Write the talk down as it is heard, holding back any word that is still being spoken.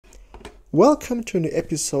Welcome to a new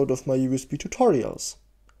episode of my USB tutorials.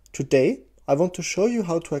 Today I want to show you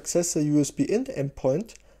how to access a USB In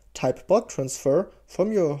Endpoint type bulk transfer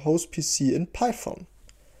from your host PC in Python.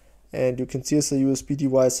 And you can see as a USB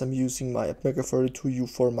device I'm using my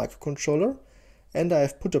Mega32U4 microcontroller, and I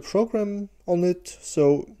have put a program on it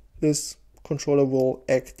so this controller will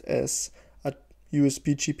act as a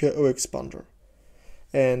USB GPIO expander.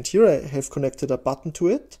 And here I have connected a button to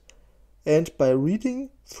it, and by reading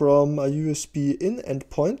from a USB In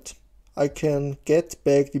endpoint I can get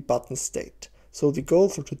back the button state. So the goal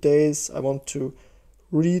for today is I want to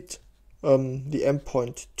read the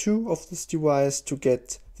endpoint 2 of this device to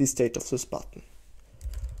get the state of this button.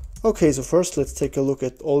 Okay, so first let's take a look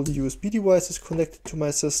at all the USB devices connected to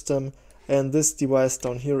my system, and this device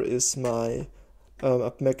down here is my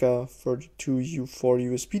Mega32U4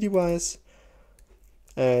 USB device.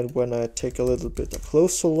 And when I take a little bit a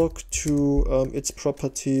closer look to its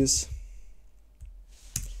properties,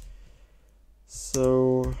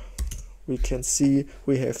 so we can see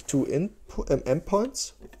we have two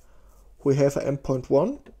endpoints. We have an endpoint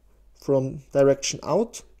 1 from direction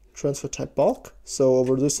out, transfer type bulk. So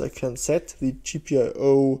over this I can set the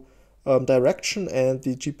GPIO direction and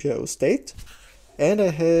the GPIO state. And I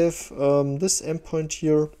have this endpoint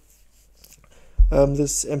here,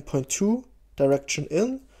 this endpoint 2, direction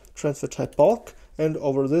in, transfer type bulk, and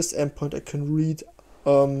over this endpoint I can read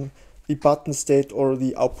the button state or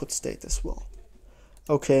the output state as well.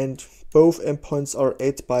 Okay, and both endpoints are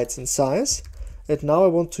 8 bytes in size, and now I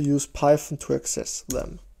want to use Python to access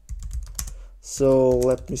them. So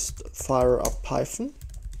let me fire up Python.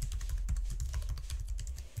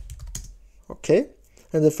 Okay,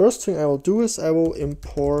 and the first thing I will do is I will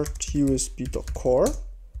import usb.core.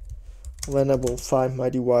 Then I will find my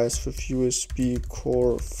device with USB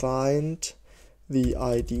core find. The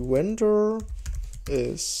ID vendor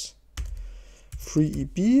is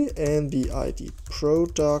 3EB and the ID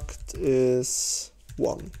product is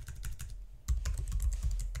 1.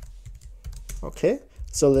 Okay,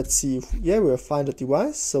 so let's see if, we will find a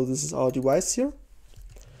device. So this is our device here.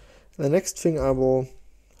 The next thing I will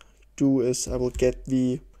do is I will get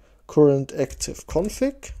the current active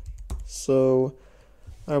config. So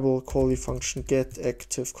I will call the function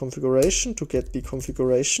getActiveConfiguration to get the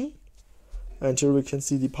configuration. And here we can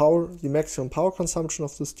see the maximum power consumption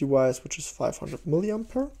of this device, which is 500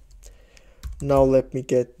 milliampere. Now let me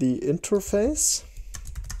get the interface.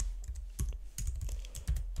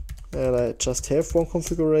 And I just have one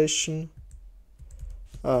configuration.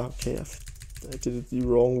 Okay, I did it the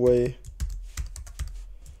wrong way.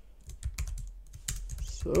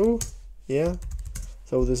 So, yeah.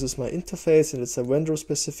 So this is my interface, and it's a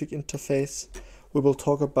vendor-specific interface. We will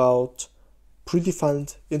talk about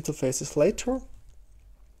predefined interfaces later,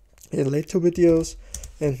 in later videos.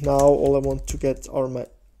 And now all I want to get is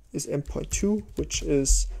endpoint 2, which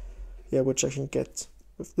I can get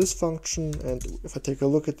with this function. And if I take a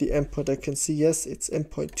look at the endpoint, I can see yes, it's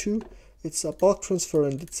endpoint 2. It's a bulk transfer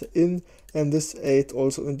and it's an in, and this 8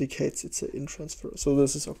 also indicates it's an in transfer. So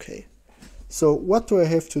this is okay. So what do I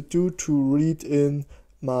have to do to read in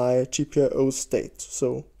my GPIO state?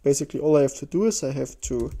 So basically all I have to do is I have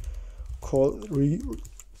to call the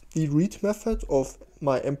read method of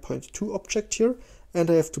my endpoint 2 object here,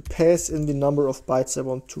 and I have to pass in the number of bytes I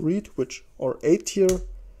want to read, which are 8 here,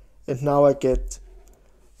 and now I get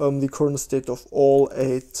the current state of all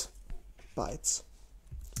 8 bytes.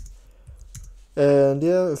 And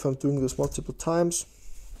yeah, if I'm doing this multiple times,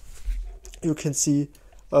 you can see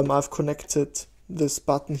I've connected this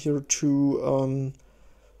button here to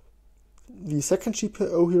the second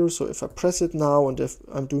GPIO here. So if I press it now and if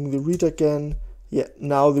I'm doing the read again, yeah,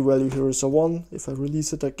 now the value here is a 1. If I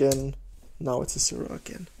release it again, now it's a 0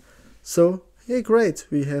 again. So yeah, great,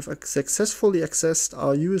 we have successfully accessed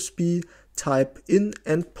our USB type in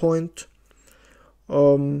endpoint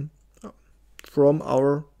from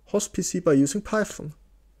our host PC by using Python.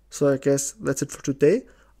 So I guess that's it for today.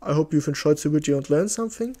 I hope you've enjoyed the video and learned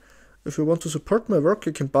something. If you want to support my work,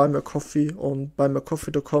 you can buy me a coffee on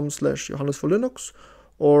buymeacoffee.com/johannesforlinux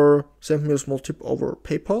or send me a small tip over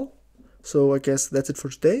PayPal. So I guess that's it for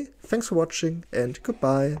today. Thanks for watching and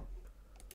goodbye.